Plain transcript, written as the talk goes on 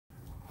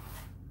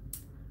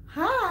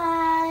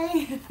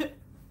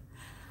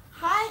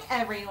Hi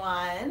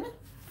everyone.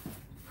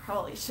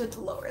 Probably should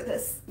lower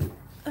this.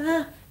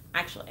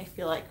 Actually, I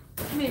feel like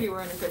maybe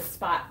we're in a good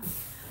spot.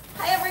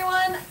 Hi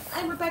everyone,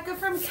 I'm Rebecca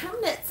from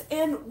ChemKnits,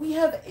 and we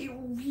have a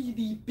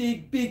really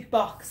big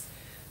box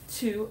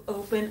to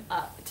open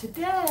up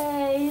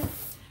today.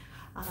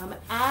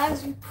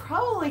 As you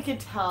probably could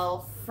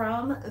tell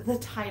from the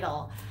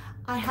title,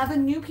 I have a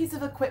new piece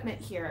of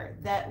equipment here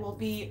that will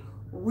be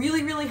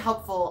really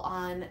helpful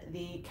on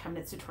the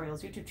ChemKnits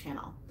Tutorials YouTube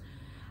channel.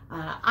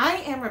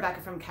 I am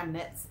Rebecca from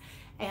ChemKnits,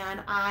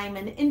 and I'm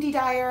an indie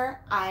dyer.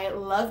 I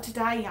love to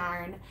dye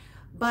yarn,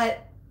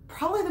 but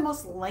probably the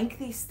most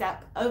lengthy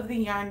step of the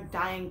yarn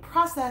dyeing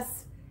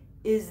process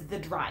is the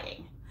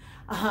drying.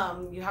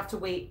 You have to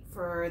wait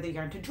for the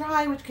yarn to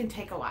dry, which can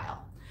take a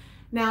while.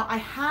 Now, I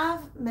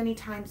have many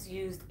times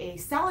used a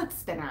salad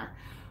spinner,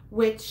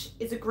 which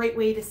is a great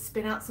way to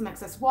spin out some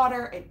excess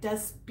water. It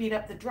does speed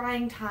up the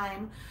drying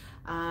time,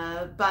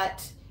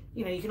 but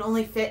you know, you can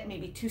only fit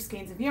maybe 2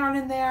 skeins of yarn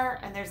in there,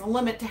 and there's a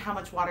limit to how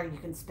much water you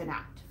can spin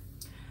out.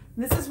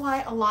 And this is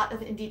why a lot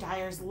of indie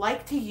dyers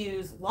like to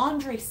use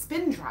laundry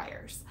spin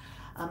dryers.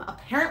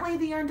 Apparently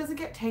the yarn doesn't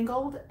get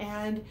tangled,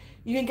 and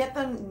you can get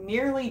them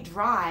nearly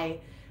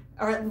dry,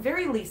 or at the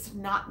very least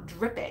not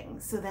dripping.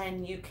 So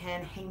then you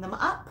can hang them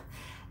up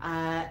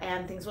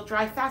and things will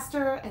dry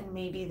faster, and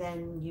maybe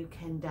then you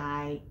can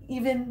dye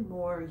even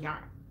more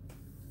yarn.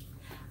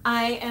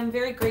 I am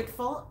very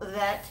grateful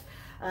that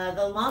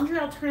the Laundry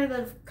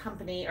Alternative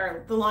Company,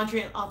 or the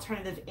Laundry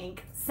Alternative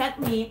Inc.,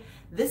 sent me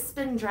this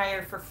spin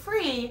dryer for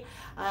free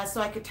so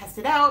I could test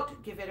it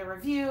out, give it a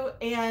review,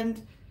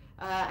 and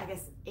I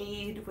guess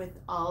aid with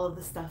all of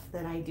the stuff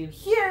that I do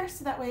here,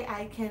 so that way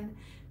I can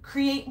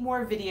create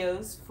more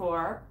videos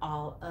for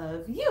all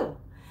of you.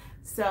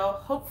 So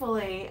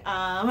hopefully,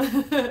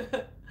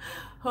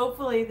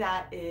 hopefully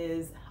that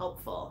is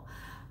helpful.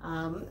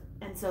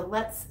 And so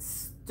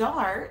let's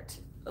start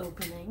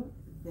opening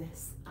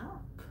this up.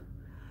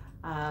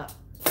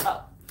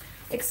 Oh,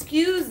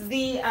 excuse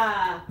the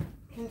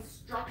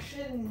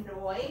construction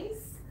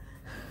noise.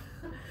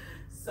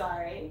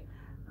 Sorry.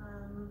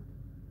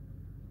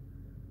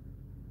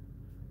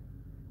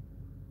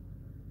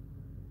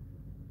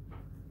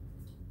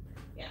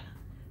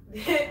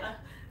 Yeah.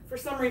 For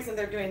some reason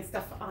they're doing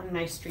stuff on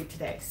my street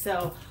today,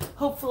 so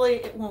hopefully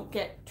it won't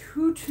get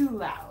too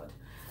loud.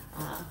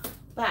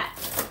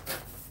 But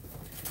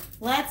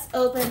let's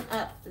open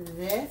up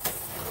this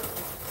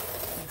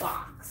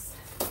box.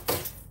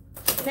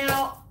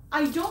 Now,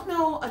 I don't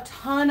know a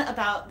ton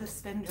about the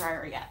spin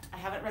dryer yet. I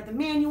haven't read the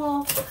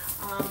manual,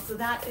 so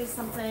that is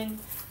something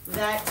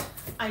that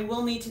I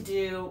will need to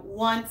do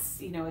once,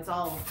 you know, it's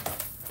all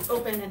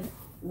open and,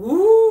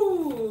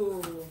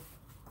 ooh,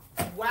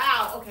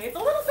 wow, okay, it's a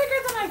little bigger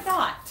than I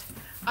thought.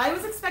 I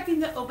was expecting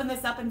to open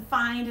this up and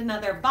find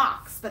another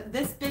box, but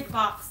this big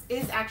box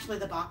is actually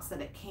the box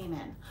that it came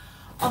in.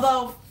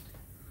 Although,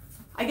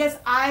 I guess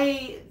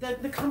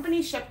the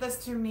company shipped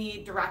this to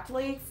me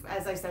directly,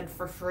 as I said,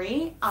 for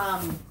free.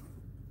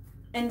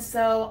 And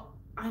so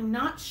I'm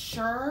not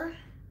sure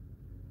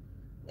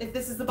if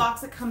this is the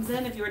box that comes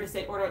in, if you were to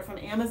say order it from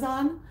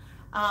Amazon.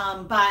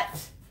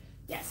 But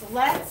yeah, so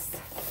let's,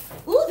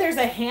 ooh, there's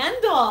a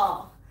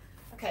handle.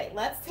 Okay,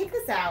 let's take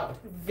this out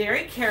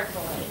very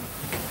carefully.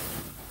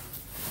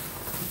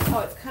 Oh,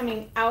 it's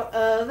coming out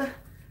of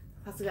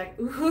plastic bag.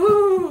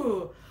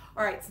 Ooh.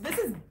 All right, so this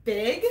is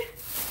big.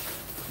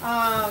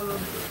 But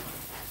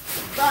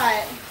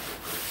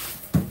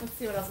let's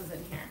see what else is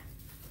in here.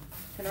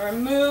 Gonna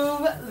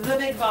remove the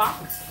big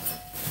box.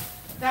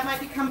 That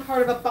might become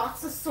part of a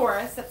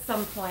boxosaurus at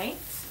some point.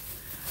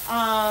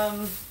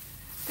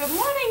 Good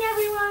morning,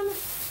 everyone.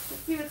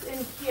 Let's see what's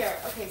in here.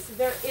 Okay, so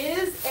there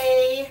is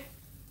a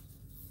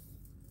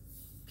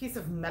piece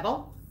of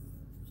metal.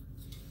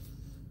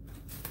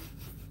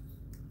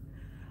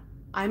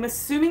 I'm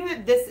assuming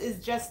that this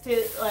is just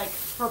to, like,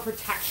 for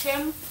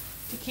protection,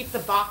 to keep the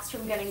box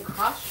from getting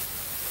crushed,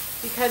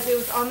 because it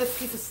was on this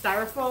piece of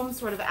styrofoam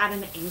sort of at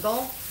an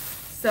angle.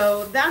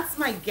 So that's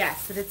my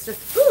guess, that it's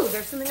just, ooh,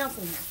 there's something else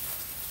in here.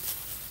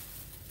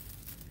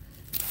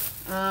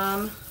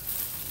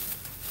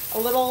 A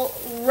little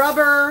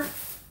rubber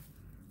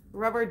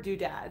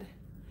doodad.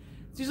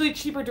 It's usually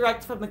cheaper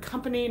direct from the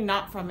company,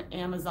 not from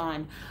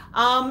Amazon.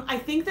 I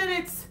think that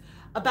it's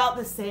about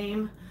the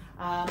same.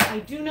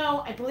 I do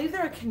know, I believe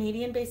they're a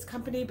Canadian-based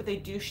company, but they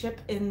do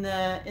ship in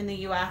the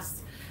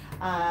US.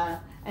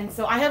 And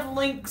so I have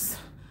links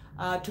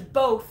to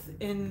both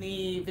in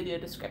the video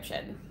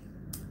description.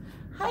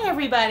 Hi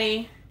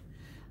everybody.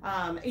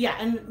 Yeah,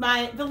 and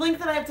the link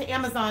that I have to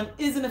Amazon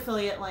is an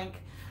affiliate link,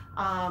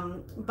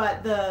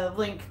 but the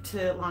link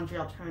to Laundry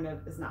Alternative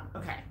is not.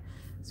 Okay,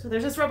 so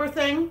there's this rubber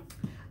thing.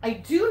 I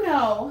do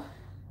know,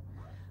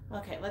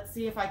 okay, let's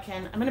see if I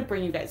can, I'm gonna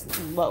bring you guys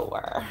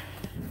lower.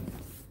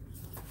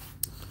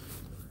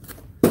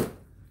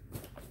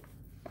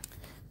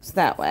 So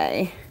that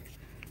way,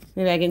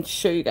 maybe I can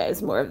show you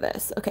guys more of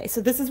this. Okay, so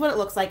this is what it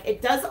looks like.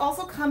 It does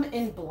also come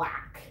in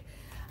black.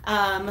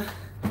 And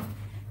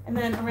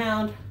then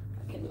around,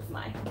 I can move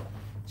my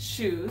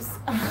shoes.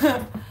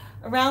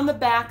 Around the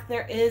back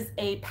there is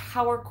a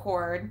power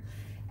cord,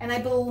 and I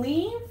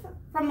believe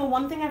from the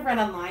one thing I've read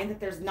online that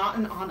there's not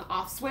an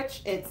on-off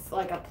switch. It's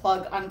like a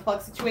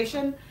plug-unplug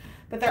situation,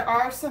 but there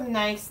are some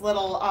nice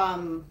little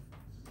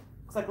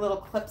looks like little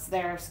clips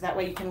there, so that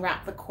way you can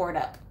wrap the cord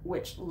up,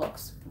 which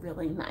looks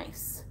really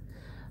nice.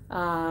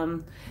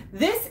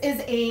 This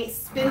is a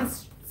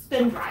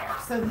spin dryer.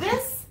 So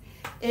this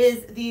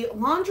is the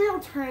Laundry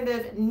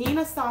Alternative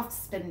Nina Soft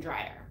Spin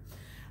Dryer.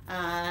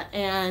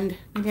 And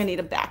maybe I need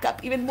to back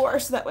up even more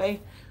so that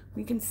way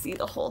we can see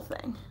the whole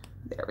thing.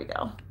 There we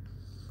go.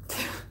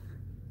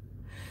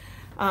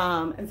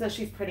 And so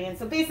she's pretty. And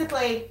so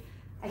basically,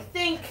 I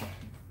think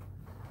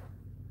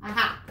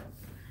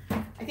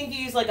you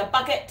use like a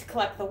bucket to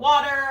collect the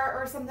water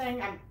or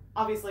something. I'm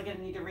obviously going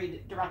to need to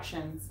read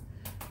directions,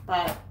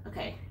 but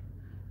okay.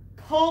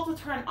 Pull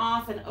to turn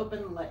off and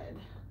open lid.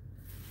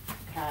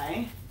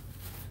 Okay.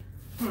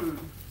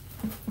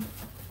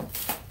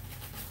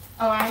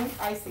 Oh,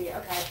 I see.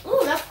 Okay.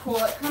 Ooh, that's cool.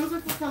 It comes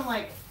with some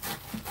like,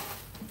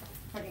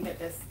 if I can get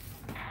this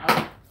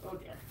out. Oh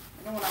dear.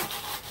 I don't want to.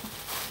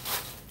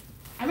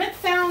 I haven't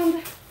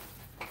found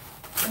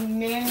a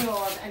manual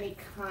of any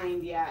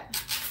kind yet.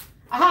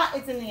 Aha,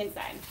 it's in the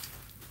inside.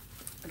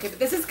 Okay, but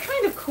this is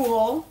kind of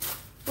cool.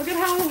 Look at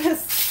how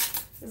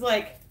this is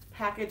like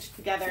packaged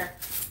together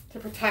to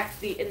protect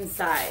the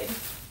inside.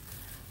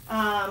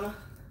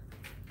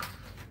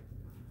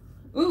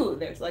 Ooh,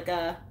 there's like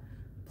a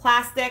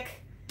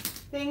plastic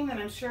thing that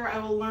I'm sure I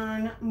will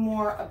learn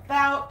more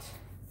about.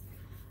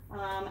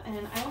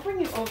 And I will bring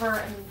you over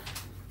and,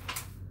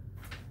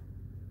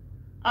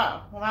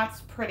 oh, well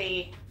that's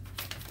pretty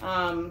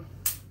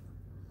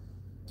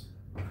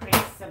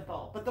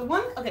simple. But the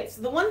one, okay,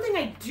 so the one thing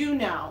I do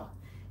know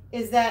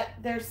is that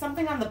there's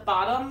something on the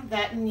bottom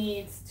that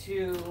needs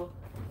to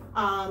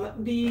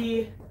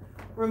be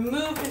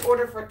removed in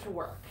order for it to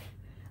work.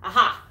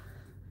 Aha.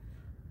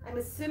 I'm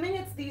assuming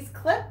it's these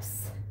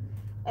clips,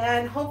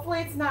 and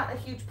hopefully it's not a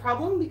huge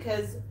problem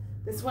because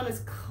this one is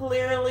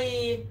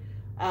clearly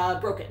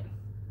broken.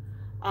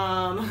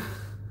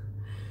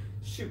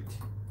 Shoot.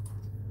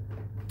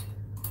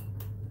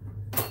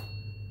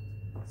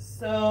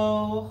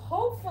 So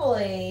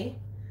hopefully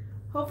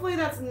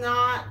that's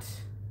not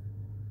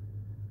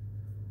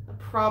a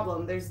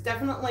problem. There's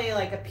definitely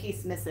like a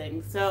piece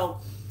missing. So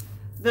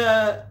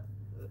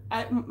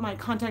my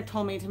contact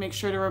told me to make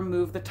sure to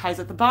remove the ties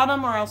at the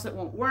bottom or else it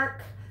won't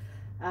work.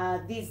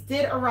 These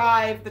did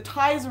arrive, the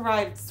ties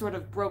arrived sort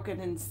of broken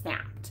and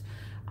snapped.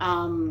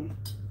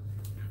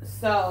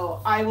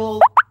 So I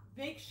will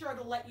make sure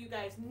to let you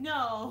guys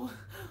know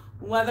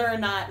whether or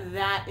not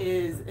that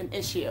is an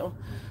issue.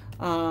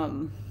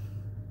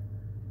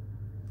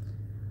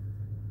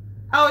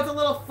 Oh, it's a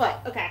little foot.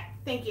 Okay,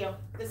 thank you.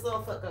 This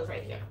little foot goes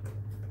right here.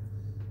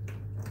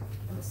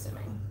 I'm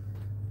assuming.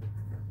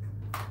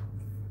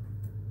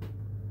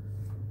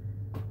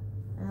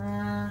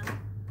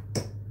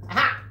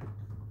 Aha!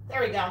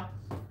 There we go.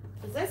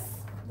 Does this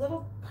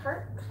little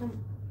part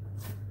come?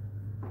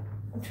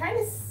 I'm trying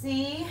to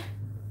see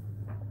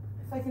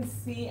if I can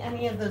see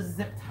any of those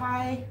zip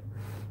tie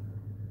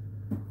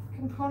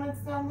components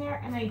down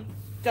there, and I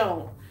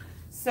don't.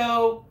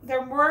 So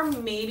there were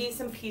maybe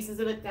some pieces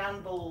of it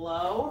down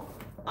below.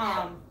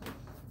 All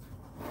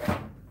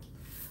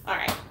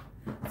right.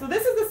 So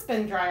this is the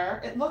spin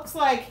dryer. It looks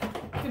like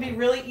it could be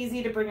really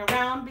easy to bring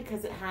around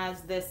because it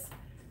has this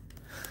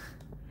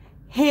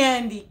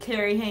handy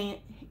carry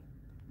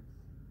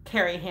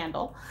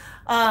handle.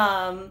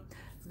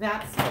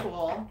 That's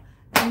cool.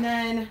 And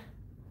then,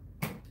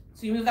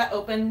 so you move that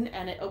open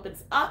and it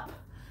opens up.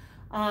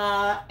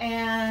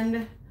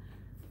 And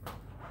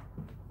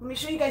let me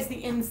show you guys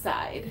the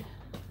inside.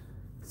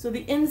 So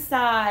the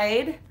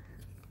inside,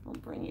 I'll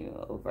bring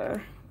you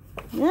over.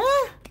 Yeah,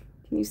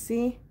 can you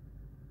see?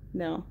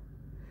 No.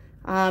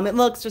 It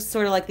looks just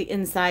sort of like the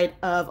inside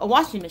of a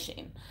washing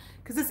machine,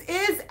 because this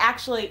is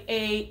actually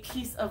a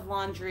piece of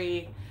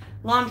laundry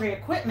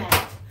equipment.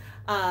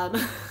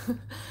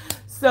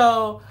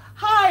 So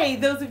hi,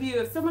 those of you,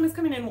 if someone is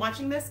coming in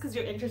watching this because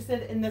you're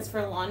interested in this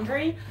for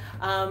laundry,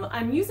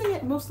 I'm using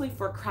it mostly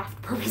for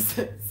craft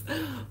purposes,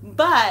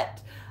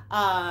 but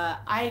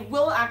I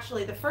will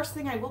actually, the first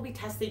thing I will be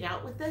testing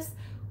out with this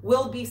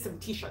will be some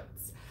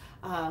t-shirts.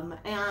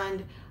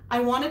 And I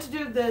wanted to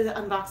do the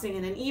unboxing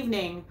in an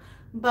evening,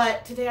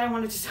 but today I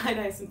wanted to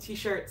tie-dye some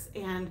t-shirts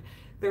and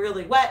they're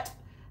really wet,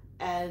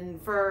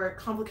 and for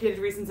complicated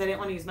reasons I didn't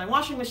want to use my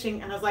washing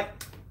machine, and I was like,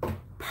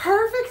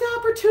 perfect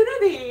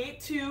opportunity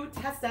to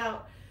test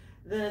out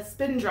the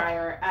spin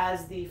dryer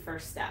as the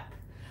first step.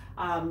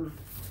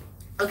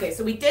 Okay,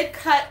 so we did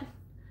cut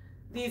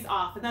these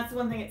off, and that's the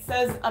one thing it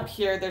says up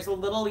here. There's a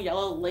little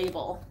yellow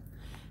label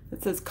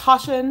that says,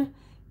 caution,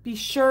 be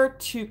sure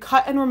to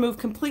cut and remove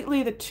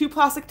completely the 2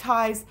 plastic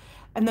ties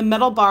and the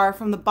metal bar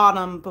from the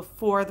bottom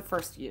before the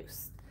first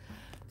use.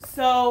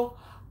 So,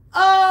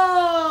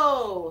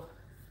 oh,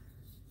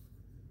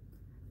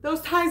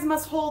 those ties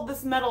must hold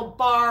this metal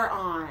bar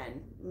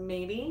on,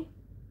 maybe.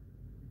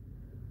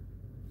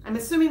 I'm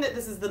assuming that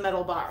this is the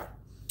metal bar.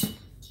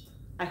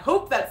 I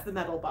hope that's the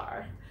metal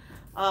bar.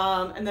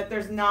 And that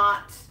there's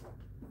not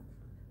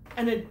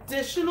an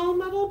additional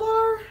metal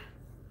bar.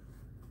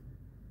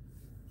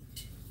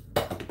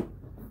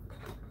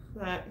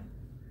 But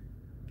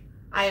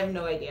I have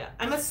no idea.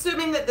 I'm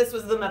assuming that this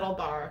was the metal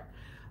bar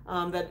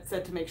that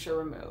said to make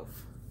sure remove.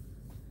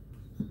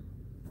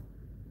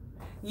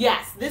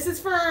 Yes, this is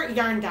for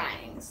yarn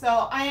dyeing. So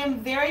I am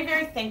very,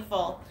 very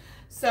thankful.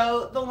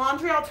 So the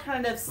Laundry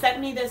Alternative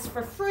sent me this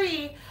for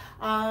free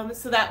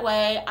so that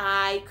way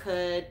I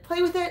could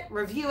play with it,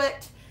 review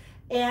it,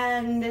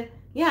 and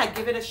yeah,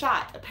 give it a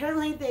shot.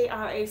 Apparently they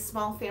are a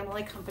small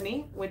family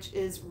company, which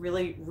is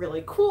really,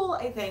 really cool,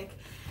 I think.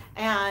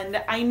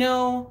 And I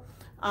know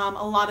a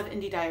lot of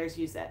indie dyers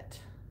use it.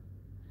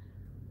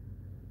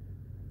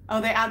 Oh,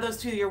 they add those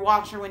to your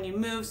washer when you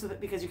move so that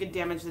because you could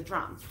damage the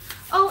drum.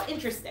 Oh,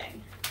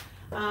 interesting.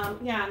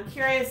 Yeah, I'm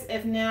curious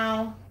if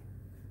now,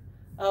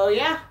 oh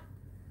yeah,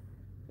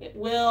 it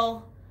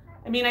will.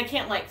 I mean, I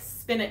can't like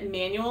spin it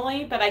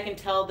manually, but I can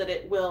tell that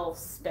it will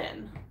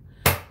spin.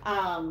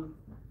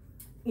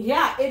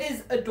 Yeah, it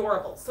is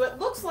adorable. So it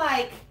looks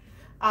like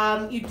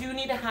you do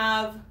need to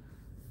have,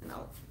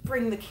 I'll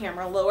bring the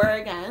camera lower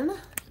again.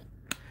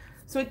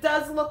 So it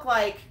does look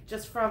like,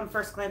 just from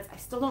first glance, I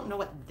still don't know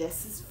what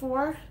this is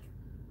for.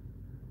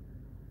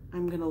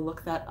 I'm gonna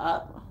look that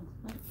up. Oh,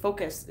 my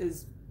focus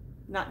is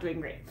not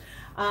doing great.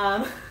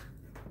 Uh-oh,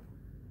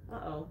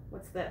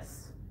 what's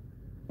this?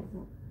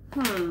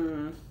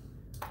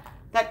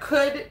 That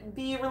could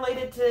be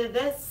related to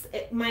this.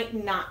 It might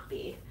not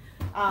be.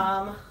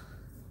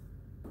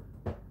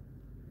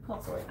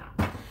 Hopefully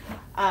not.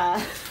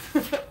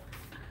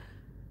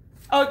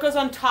 Oh, it goes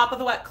on top of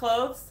the wet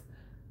clothes.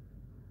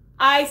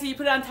 I see, you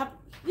put it on top.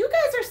 You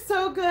guys are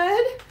so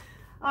good.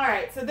 All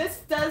right, so this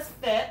does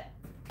fit.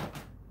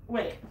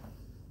 Wait.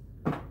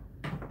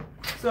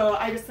 So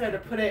I just had to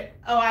put it,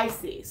 oh, I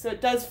see. So it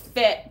does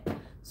fit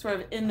sort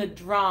of in the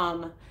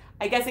drum.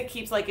 I guess it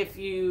keeps like if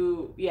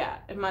you, yeah,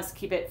 it must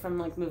keep it from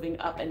like moving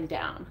up and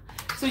down.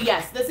 So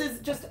yes, this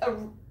is just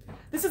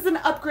this is an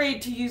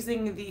upgrade to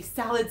using the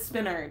salad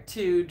spinner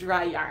to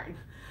dry yarn.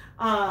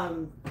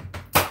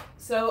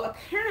 So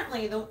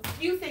apparently the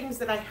few things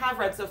that I have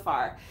read so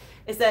far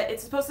is that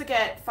it's supposed to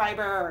get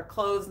fiber or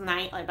clothes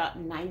like about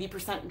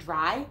 90%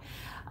 dry.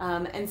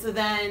 And so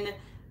then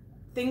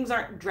things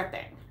aren't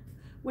dripping,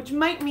 which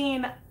might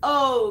mean,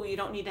 oh, you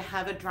don't need to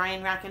have a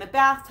drying rack in a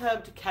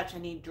bathtub to catch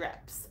any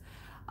drips.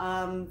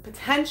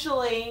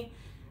 Potentially,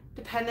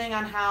 depending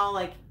on how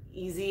like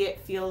easy it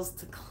feels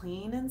to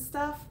clean and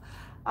stuff.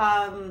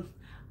 I'm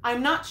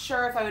not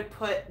sure if I would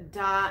put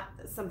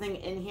something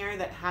in here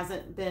that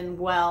hasn't been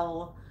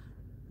well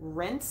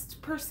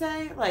rinsed per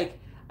se. Like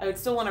I would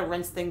still want to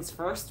rinse things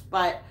first,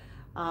 but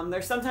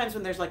there's sometimes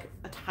when there's like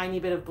a tiny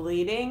bit of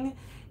bleeding,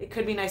 it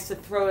could be nice to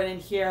throw it in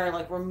here,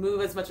 like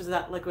remove as much of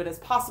that liquid as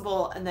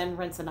possible and then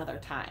rinse another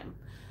time.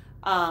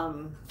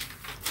 But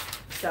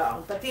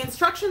the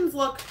instructions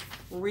look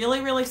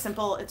really, really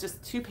simple. It's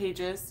just 2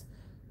 pages.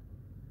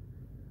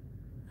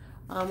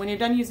 When you're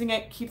done using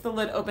it, keep the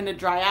lid open to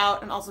dry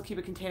out and also keep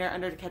a container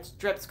under to catch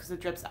drips because the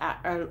drips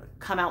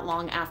come out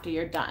long after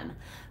you're done.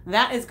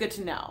 That is good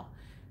to know.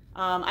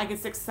 I can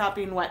stick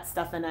sopping wet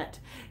stuff in it.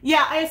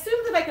 Yeah, I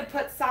assumed that I could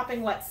put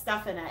sopping wet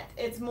stuff in it.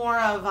 It's more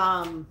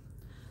of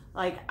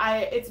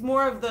it's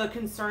more of the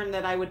concern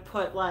that I would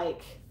put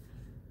like,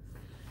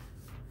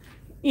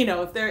 you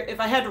know, if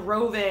I had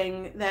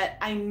roving that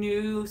I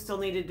knew still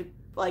needed to,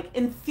 like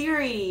in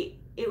theory,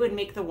 it would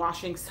make the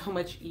washing so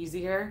much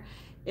easier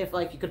if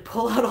like you could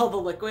pull out all the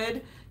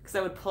liquid, because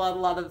I would pull out a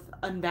lot of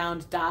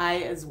unbound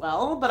dye as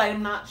well, but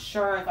I'm not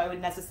sure if I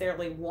would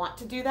necessarily want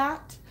to do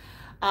that.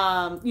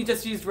 You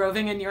just used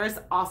roving in yours.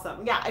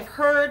 Awesome. Yeah, I've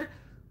heard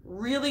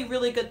really,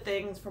 really good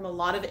things from a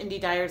lot of indie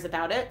dyers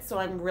about it, so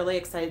I'm really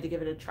excited to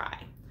give it a try.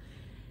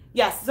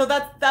 Yes, so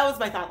that was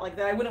my thought, like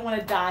that I wouldn't want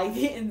to dye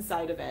the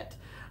inside of it.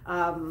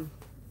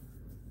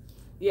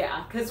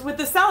 Yeah, because with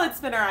the salad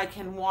spinner, I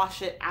can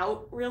wash it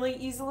out really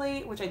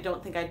easily, which I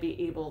don't think I'd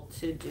be able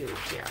to do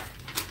here.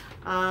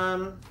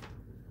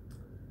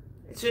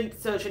 It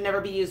should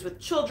never be used with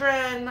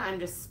children. I'm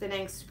just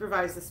spinning,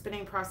 supervise the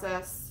spinning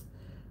process.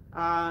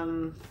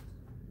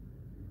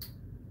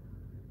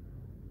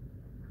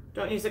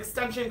 Don't use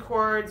extension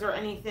cords or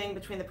anything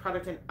between the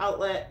product and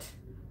outlet.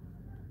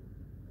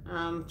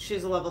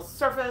 Choose a level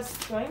surface.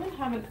 Do I even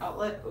have an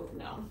outlet? Oh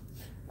no.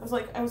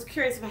 I was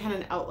curious if I had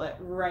an outlet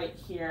right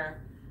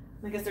here.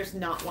 I guess there's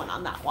not one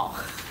on that wall.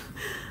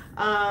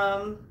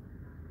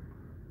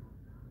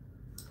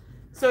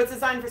 So it's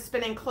designed for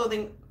spinning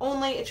clothing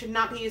only. It should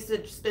not be used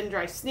to spin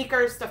dry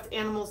sneakers, stuffed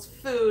animals,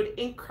 food,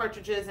 ink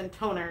cartridges, and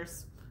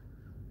toners.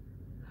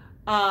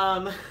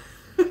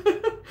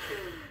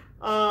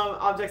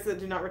 Objects that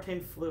do not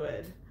retain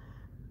fluid.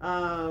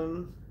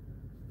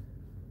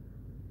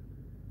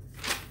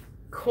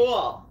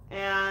 Cool.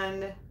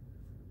 And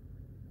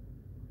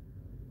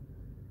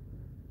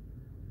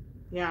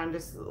yeah, I'm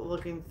just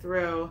looking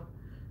through.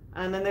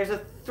 And then there's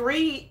a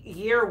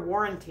 3-year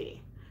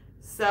warranty.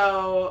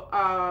 So,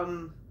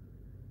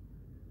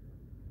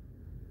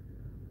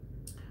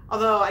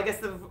 Although I guess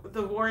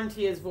the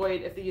warranty is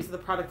void if the use of the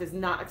product is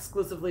not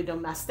exclusively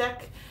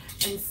domestic.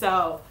 And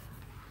so,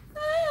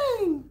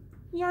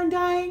 yarn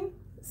dyeing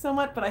so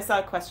much, but I saw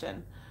a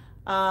question.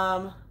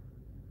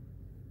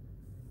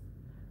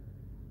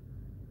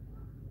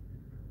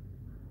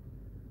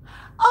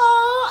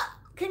 Oh,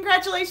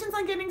 congratulations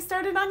on getting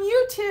started on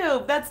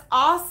YouTube. That's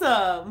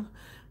awesome.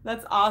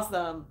 That's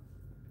awesome.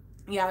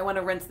 Yeah, I want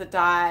to rinse the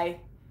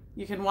dye.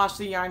 You can wash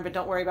the yarn, but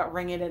don't worry about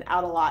wringing it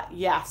out a lot.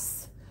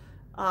 Yes.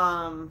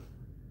 Do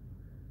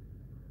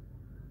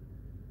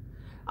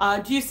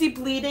you see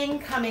bleeding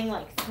coming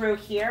like through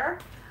here?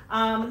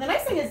 The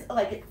nice thing is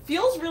like it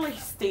feels really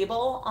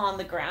stable on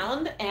the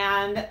ground,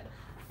 and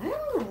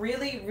I'm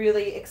really,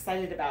 really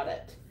excited about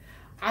it.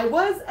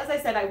 As I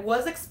said, I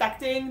was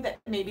expecting that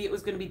maybe it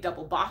was going to be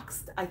double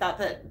boxed. I thought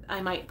that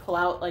I might pull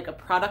out like a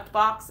product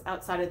box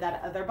outside of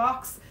that other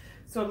box.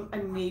 So I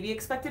maybe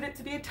expected it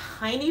to be a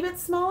tiny bit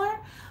smaller,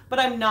 but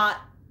I'm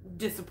not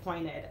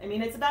disappointed. I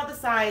mean, it's about the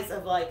size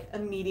of like a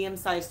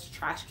medium-sized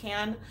trash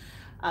can.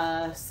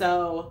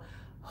 So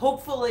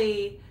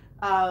hopefully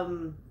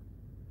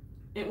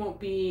it won't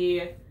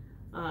be,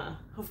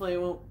 hopefully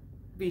it won't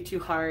be too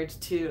hard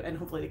to, and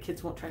hopefully the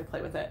kids won't try to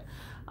play with it.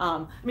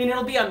 I mean,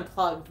 it'll be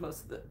unplugged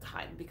most of the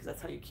time because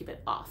that's how you keep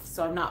it off.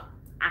 So I'm not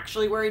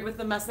actually worried with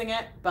them messing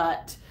it,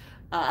 but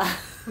I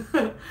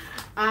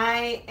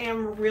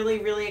am really,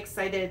 really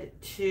excited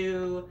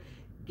to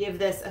give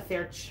this a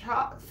fair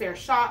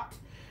shot.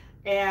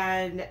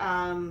 And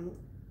I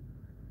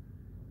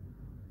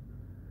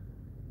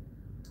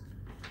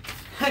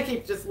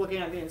keep just looking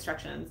at the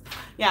instructions.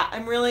 Yeah,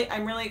 I'm really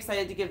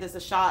excited to give this a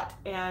shot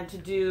and to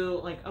do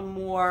like a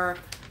more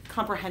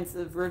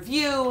comprehensive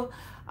review.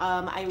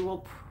 I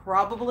will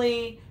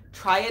probably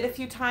try it a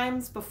few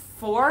times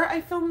before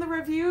I film the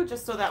review,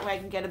 just so that way I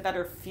can get a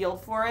better feel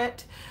for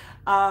it.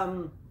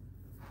 But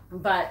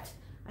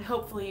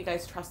hopefully you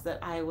guys trust that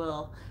I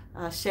will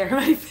share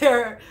my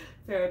fair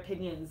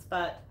opinions.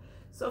 But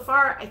so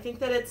far, I think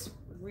that it's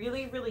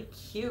really, really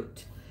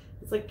cute.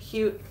 It's like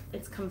cute.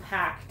 It's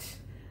compact.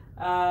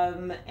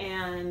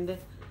 And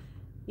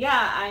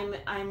yeah,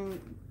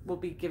 we'll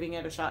be giving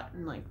it a shot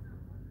in like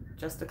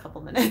just a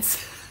couple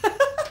minutes.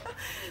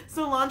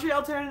 So Laundry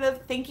Alternative,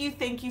 thank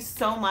you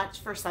so much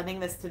for sending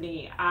this to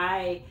me.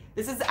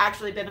 This has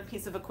actually been a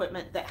piece of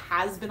equipment that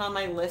has been on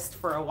my list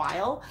for a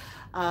while.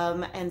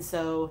 And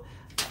so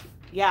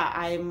yeah,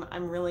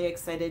 I'm really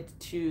excited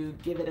to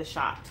give it a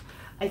shot.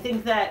 I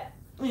think that,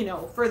 you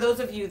know, for those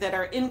of you that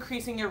are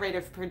increasing your rate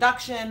of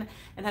production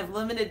and have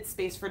limited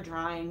space for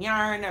drying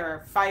yarn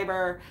or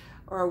fiber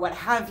or what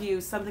have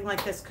you, something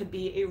like this could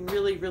be a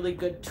really, really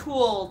good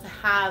tool to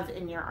have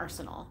in your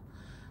arsenal.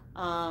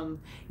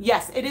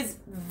 Yes, it is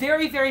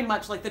very, very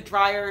much like the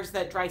dryers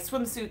that dry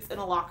swimsuits in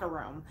a locker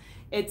room.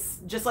 It's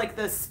just like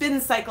the spin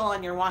cycle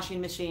on your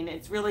washing machine.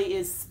 It really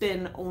is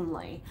spin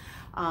only.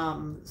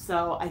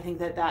 So I think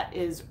that that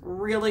is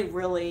really,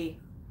 really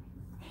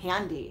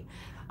handy.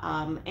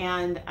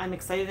 And I'm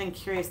excited and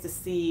curious to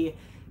see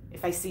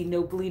if I see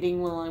no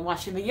bleeding while I'm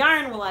washing the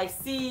yarn. Will I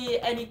see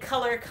any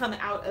color come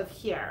out of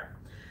here?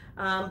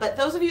 But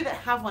those of you that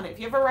have one, if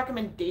you have a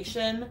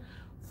recommendation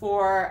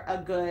for a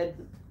good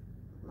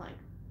like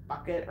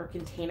bucket or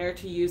container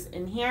to use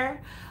in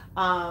here,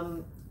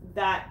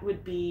 that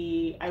would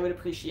be, I would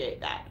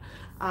appreciate that.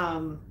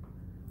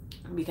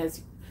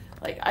 Because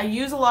like I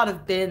use a lot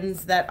of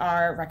bins that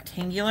are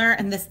rectangular,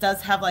 and this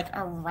does have like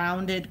a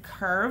rounded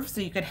curve,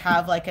 so you could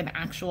have like an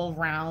actual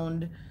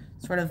round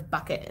sort of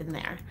bucket in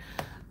there.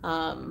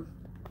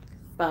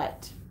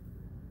 But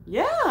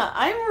yeah,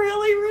 I'm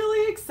really,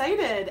 really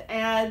excited,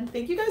 and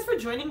thank you guys for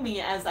joining me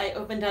as I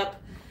opened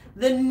up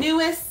the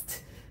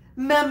newest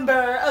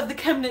member of the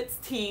Chemnitz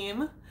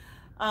team.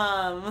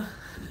 Oh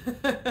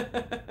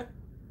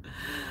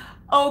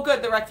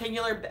good, the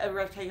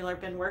rectangular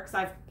bin works.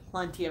 I've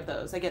plenty of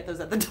those. I get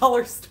those at the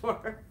dollar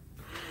store.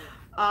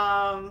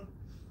 Yeah,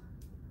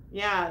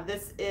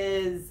 this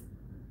is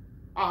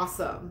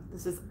awesome.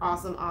 This is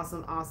awesome,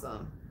 awesome,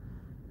 awesome.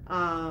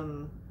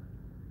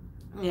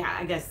 Yeah,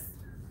 I guess.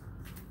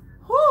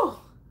 Whew,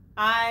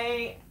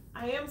 I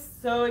am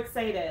so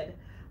excited.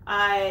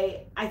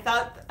 I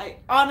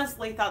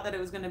honestly thought that it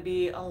was going to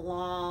be a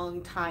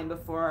long time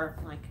before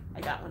like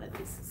I got one of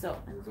these, so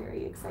I'm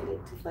very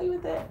excited to play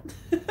with it.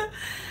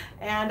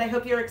 And I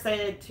hope you're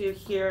excited to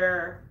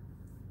hear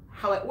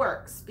how it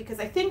works, because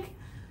I think,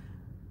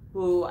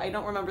 I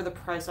don't remember the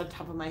price on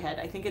top of my head.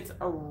 I think it's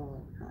I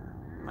don't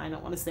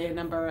want to say a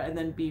number and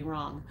then be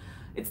wrong.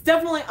 It's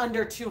definitely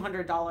under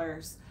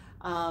 $200.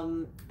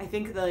 I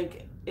think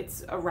like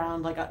it's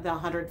around like the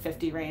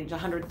 150 range,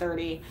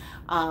 130,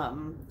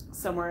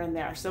 somewhere in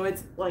there. So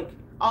it's like,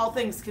 all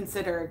things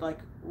considered, like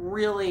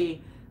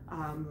really,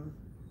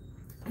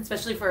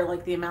 especially for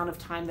like the amount of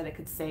time that it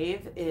could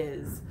save,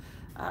 is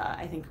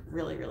I think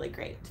really, really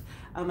great.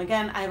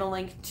 Again, I have a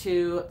link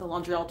to the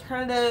Laundry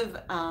Alternative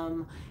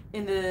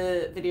in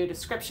the video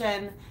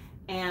description.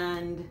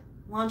 And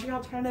Laundry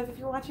Alternative, if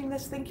you're watching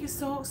this, thank you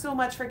so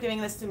much for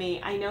giving this to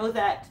me. I know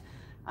that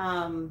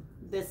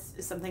This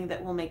is something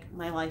that will make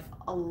my life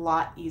a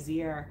lot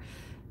easier,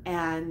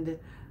 and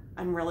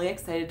I'm really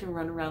excited to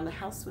run around the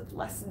house with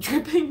less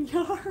dripping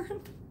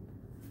yarn.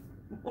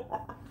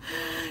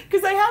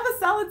 Because I have a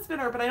salad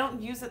spinner, but I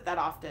don't use it that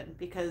often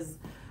because,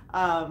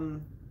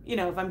 you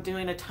know, if I'm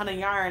doing a ton of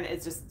yarn,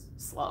 it's just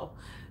slow.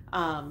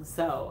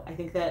 So I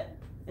think that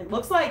it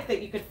looks like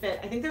that you could fit,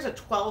 I think there's a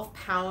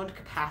 12-pound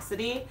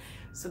capacity.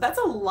 So that's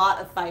a lot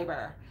of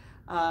fiber.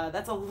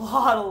 That's a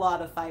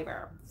lot of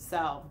fiber.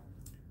 So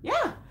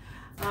yeah,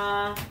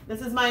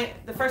 this is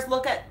the first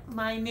look at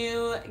my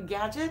new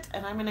gadget,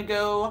 and I'm gonna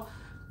go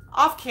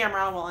off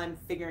camera while I'm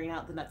figuring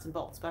out the nuts and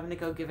bolts, but I'm gonna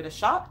go give it a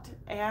shot.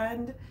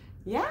 And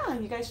yeah,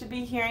 you guys should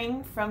be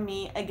hearing from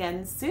me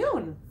again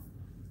soon.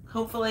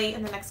 Hopefully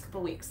in the next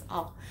couple weeks,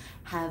 I'll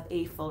have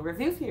a full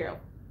review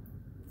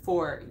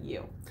for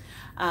you.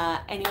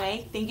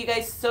 Anyway, thank you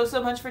guys so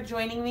much for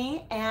joining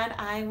me, and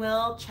I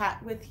will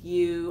chat with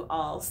you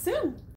all soon.